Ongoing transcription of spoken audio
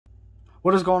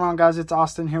What is going on, guys? It's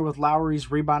Austin here with Lowery's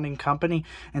Rebinding Company,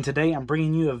 and today I'm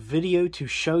bringing you a video to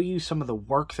show you some of the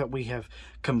work that we have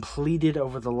completed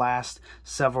over the last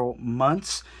several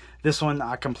months. This one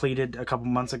I completed a couple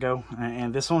months ago,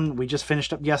 and this one we just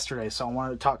finished up yesterday. So I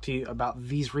wanted to talk to you about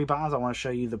these rebinds. I want to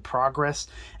show you the progress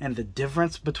and the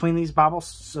difference between these bobbles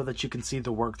so that you can see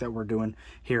the work that we're doing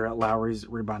here at Lowery's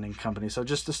Rebinding Company. So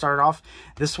just to start off,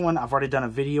 this one I've already done a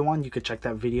video on. You could check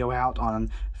that video out on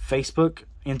Facebook,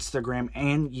 Instagram,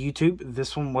 and YouTube.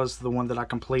 This one was the one that I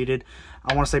completed,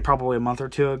 I want to say probably a month or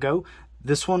two ago.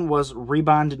 This one was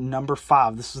Rebind number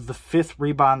 5. This is the 5th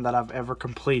Rebind that I've ever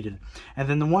completed. And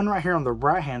then the one right here on the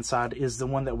right hand side is the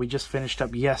one that we just finished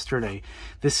up yesterday.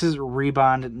 This is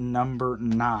Rebind number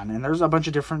 9. And there's a bunch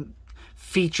of different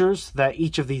features that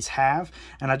each of these have,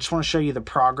 and I just want to show you the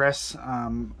progress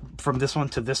from this one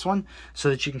to this one so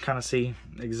that you can kind of see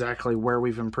exactly where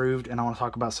we've improved. And I want to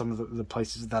talk about some of the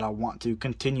places that I want to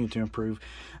continue to improve.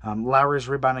 Lowery's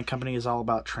Rebinding Company is all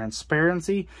about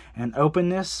transparency and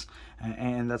openness,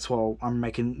 and that's why I'm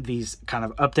making these kind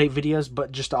of update videos,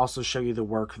 but just to also show you the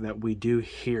work that we do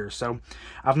here. So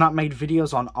I've not made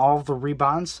videos on all of the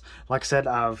rebinds. Like I said,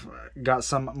 I've got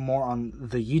some more on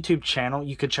the YouTube channel.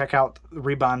 You could check out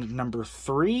Rebind number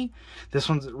 3. This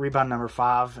one's Rebind number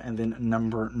 5, and then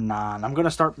number 9. I'm going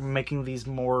to start making these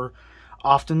more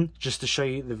often just to show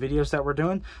you the videos that we're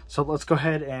doing. So let's go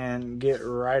ahead and get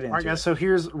right into it. All right, guys, so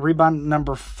here's Rebind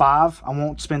number 5. I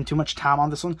won't spend too much time on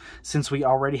this one since we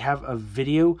already have a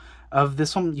video of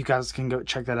this one. You guys can go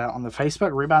check that out on the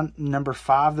Facebook. Rebind number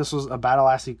 5, this was a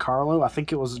L.R.C Carlo. I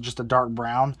think it was just a dark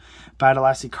brown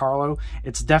L.R.C Carlo.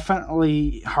 It's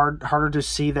definitely harder to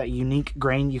see that unique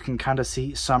grain. You can kind of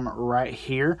see some right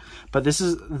here, but this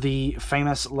is the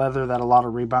famous leather that a lot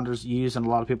of rebinders use and a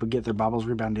lot of people get their bobbles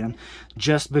rebind in,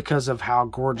 just because of how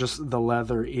gorgeous the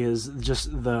leather is.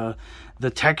 Just the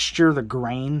texture, the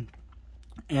grain,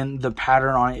 and the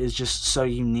pattern on it is just so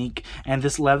unique, and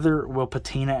this leather will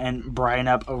patina and brighten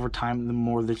up over time the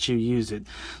more that you use it.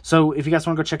 So if you guys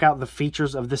want to go check out the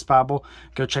features of this Bible,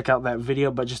 go check out that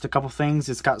video. But just a couple things: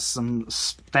 it's got some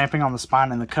stamping on the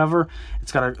spine and the cover.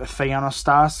 It's got a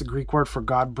theanostas, the Greek word for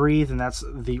God breathed, and that's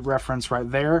the reference right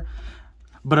there.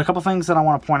 But a couple things that I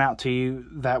want to point out to you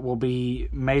that will be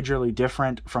majorly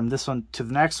different from this one to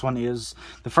the next one is,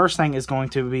 the first thing is going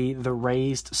to be the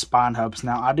raised spine hubs.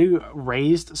 Now, I do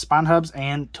raised spine hubs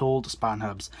and tooled spine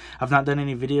hubs. I've not done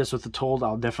any videos with the tooled.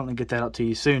 I'll definitely get that out to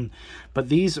you soon. But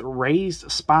these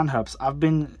raised spine hubs, I've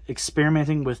been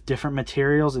experimenting with different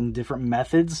materials and different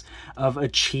methods of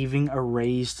achieving a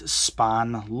raised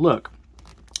spine look.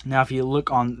 Now, if you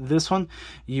look on this one,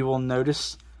 you will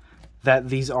notice that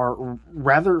these are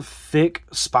rather thick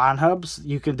spine hubs.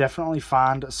 You can definitely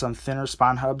find some thinner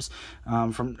spine hubs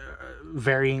from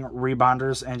varying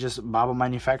rebinders and just bobble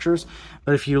manufacturers.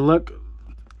 But if you look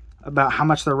about how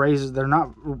much they're raised, they're not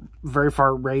very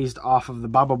far raised off of the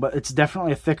bobble, but it's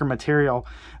definitely a thicker material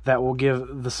that will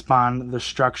give the spine the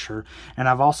structure. And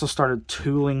I've also started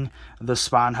tooling the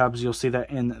spine hubs. You'll see that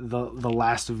in the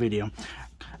last video.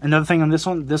 Another thing on this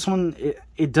one,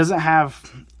 it doesn't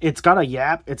have, it's got a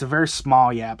Yapp. It's a very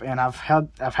small Yapp, and I've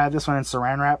had this one in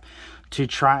saran wrap to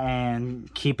try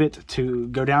and keep it to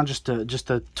go down, just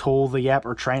to tool the Yapp,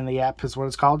 or train the Yapp is what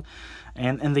it's called.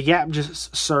 And the Yapp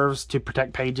just serves to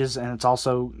protect pages, and it's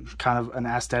also kind of an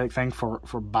aesthetic thing for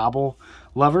bobble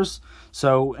lovers.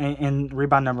 So in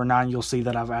Rebind number 9, you'll see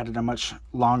that I've added a much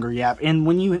longer Yapp. And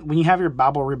when you have your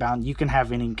bobble rebind, you can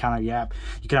have any kind of Yapp.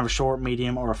 You can have a short,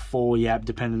 medium, or a full Yapp,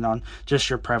 depending on just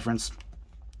your preference.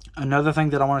 Another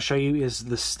thing that I want to show you is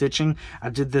the stitching. I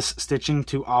did this stitching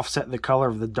to offset the color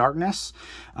of the darkness.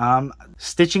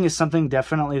 Stitching is something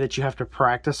definitely that you have to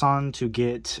practice on to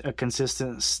get a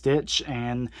consistent stitch.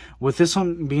 And with this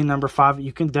one being number 5,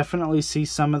 you can definitely see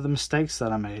some of the mistakes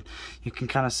that I made. You can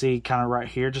kind of see right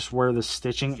here just where the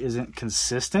stitching isn't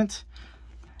consistent.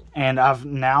 And I've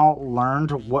now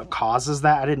learned what causes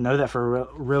that. I didn't know that for a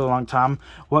really long time,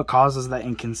 what causes that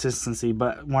inconsistency.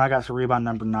 But when I got to Rebind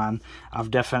number 9, I've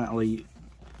definitely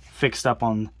fixed up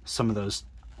on some of those.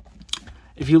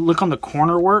 If you look on the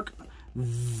corner work,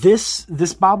 this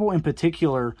bobble in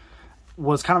particular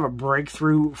was kind of a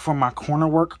breakthrough for my corner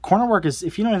work. Corner work is,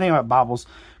 if you know anything about bobbles,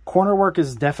 corner work and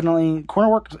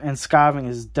skiving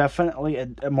is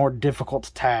definitely a more difficult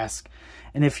task.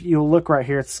 And if you look right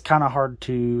here, it's kind of hard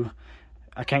to,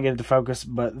 I can't get it to focus,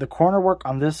 but the corner work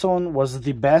on this one was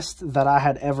the best that I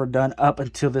had ever done up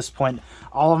until this point.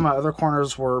 All of my other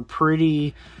corners were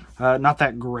pretty, not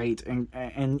that great.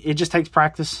 And it just takes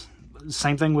practice.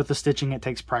 Same thing with the stitching, it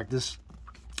taking practice.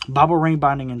 Bobble ring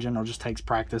binding in general just takes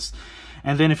practice.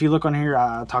 And then if you look on here,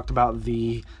 I talked about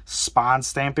the spine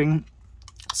stamping.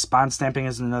 Spine stamping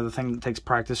is another thing that takes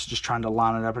practice, just trying to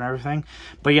line it up and everything.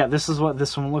 But yeah, this is what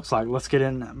this one looks like. Let's get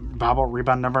in Bible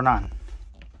Rebind number 9.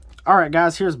 All right,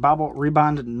 guys, here's Bible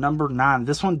Rebind number 9.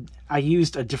 This one, I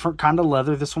used a different kind of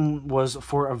leather. This one was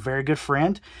for a very good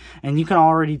friend. And you can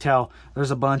already tell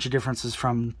there's a bunch of differences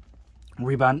from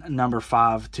Rebind number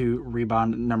 5 to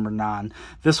Rebind number 9.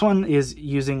 This one is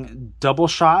using Double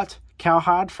Shot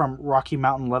Cowhide from Rocky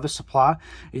Mountain Leather Supply.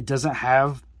 It doesn't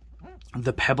have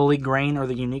the pebbly grain or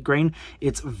the unique grain.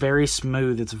 It's very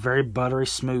smooth. It's very buttery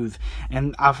smooth.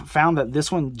 And I've found that this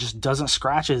one just doesn't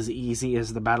scratch as easy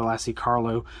as the Battle Lassie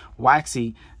Carlo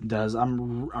Waxy does. I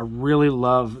really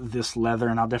love this leather,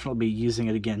 and I'll definitely be using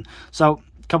it again. So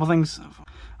a couple things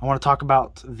I want to talk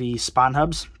about: the spine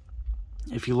hubs.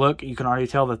 If you look, you can already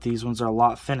tell that these ones are a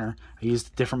lot thinner. I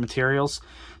used different materials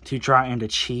to try and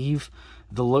achieve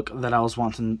the look that I was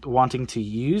wanting to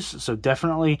use. So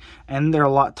definitely, and they're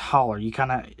a lot taller. You kind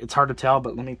of, it's hard to tell,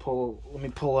 but let me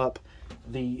pull up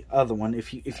the other one.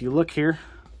 If you look here,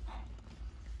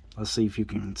 let's see if you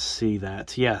can see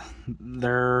that. Yeah,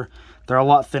 they're a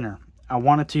lot thinner. I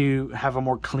wanted to have a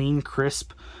more clean,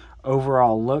 crisp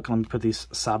overall look. Let me put these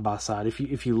side by side.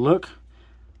 If you look,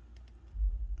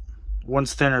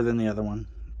 one's thinner than the other one.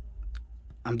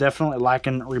 I'm definitely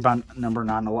liking Rebind number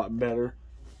 9 a lot better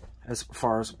as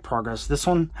far as progress. This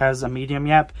one has a medium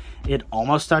Yapp. It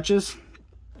almost touches.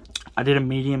 I did a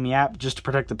medium Yapp just to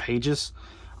protect the pages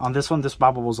on this one. This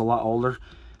Bible was a lot older.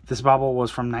 This Bible was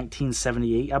from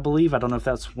 1978, I believe. I don't know if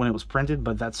that's when it was printed,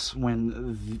 but that's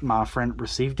when my friend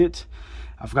received it.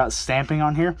 I've got stamping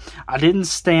on here. I didn't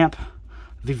stamp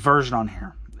the version on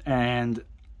here, and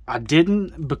I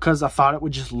didn't because I thought it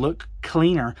would just look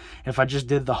cleaner if I just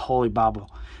did the Holy Bible.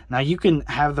 Now you can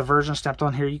have the version stamped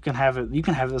on here. You can have it. You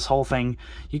can have this whole thing.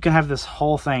 You can have this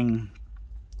whole thing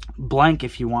blank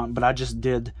if you want. But I just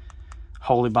did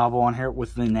Holy Bible on here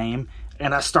with the name,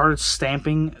 and I started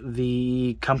stamping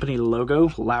the company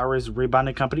logo, Lowery's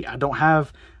Rebinding Company. I don't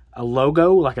have a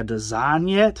logo, like a design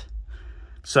yet,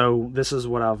 so this is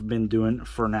what I've been doing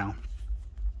for now.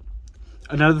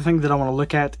 Another thing that I want to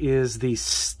look at is the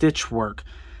stitch work.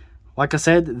 Like I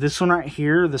said, this one right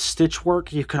here, the stitch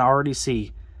work, you can already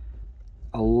see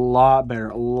a lot better,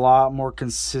 a lot more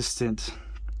consistent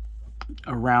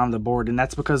around the board. And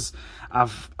that's because I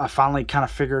finally kind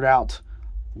of figured out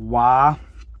why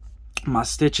my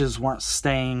stitches weren't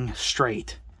staying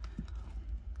straight.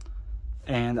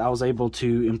 And I was able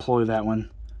to employ that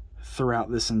one throughout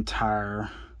this entire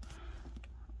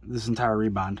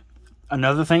rebind.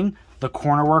 Another thing, the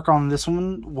corner work on this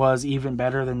one was even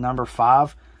better than number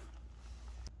 5.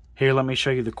 Here, let me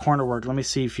show you the corner work. Let me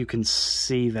see if you can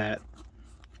see that.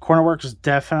 Corner work is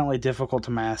definitely difficult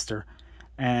to master,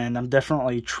 and I'm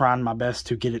definitely trying my best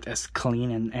to get it as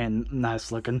clean and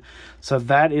nice looking. So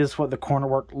that is what the corner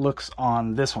work looks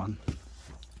on this one.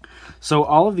 So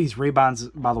all of these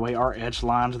rebinds, by the way, are edge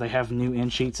lined. They have new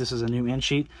end sheets. This is a new end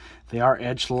sheet. They are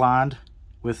edge lined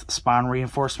with spine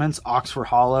reinforcements. Oxford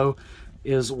Hollow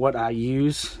is what I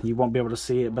use. You won't be able to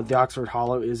see it, but the Oxford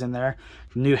Hollow is in there.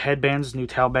 New headbands, new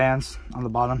tail bands on the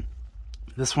bottom.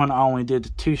 This one I only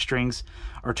did 2 strings,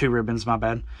 or 2 ribbons, my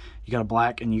bad. You got a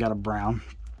black and you got a brown.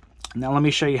 Now let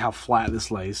me show you how flat this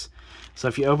lays. So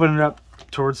if you open it up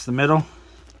towards the middle,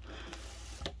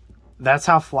 that's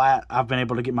how flat I've been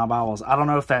able to get my Bibles. I don't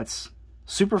know if that's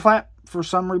super flat for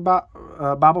some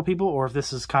Bible people, or if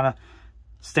this is kind of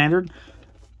standard,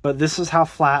 but this is how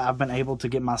flat I've been able to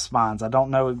get my spines. I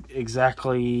don't know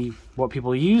exactly what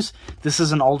people use. This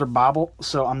is an older Bible,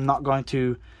 so I'm not going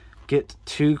to get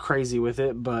too crazy with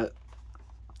it, but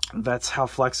that's how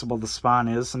flexible the spine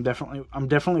is. I'm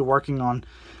definitely working on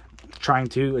trying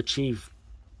to achieve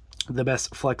the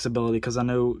best flexibility, because I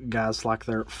know guys like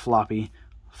their floppy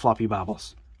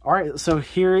Bibles. All right, so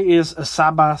here is a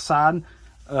side-by-side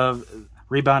of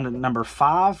Rebind number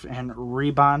 5 and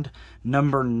Rebind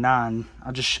number 9.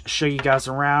 I'll just show you guys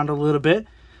around a little bit.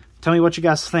 Tell me what you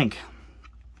guys think.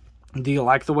 Do you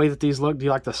like the way that these look? Do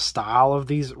you like the style of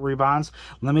these rebinds?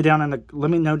 Let me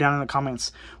know down in the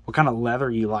comments what kind of leather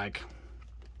you like.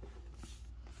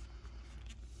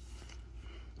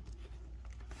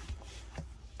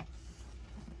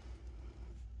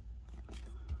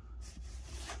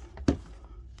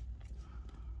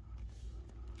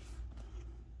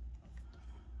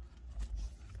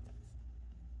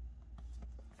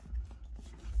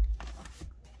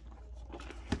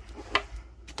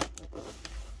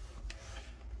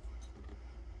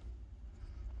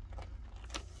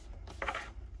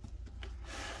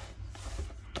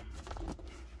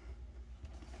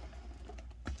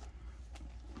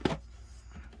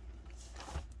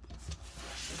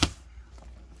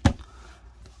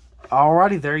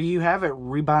 Alrighty, there you have it.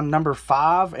 Rebind number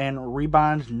 5 and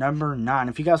Rebind number 9.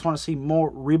 If you guys want to see more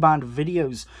Rebind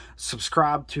videos,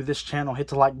 subscribe to this channel. Hit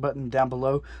the like button down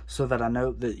below so that I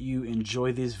know that you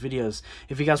enjoy these videos.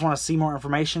 If you guys want to see more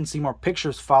information, see more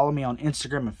pictures, follow me on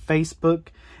Instagram and Facebook.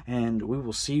 And we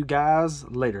will see you guys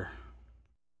later.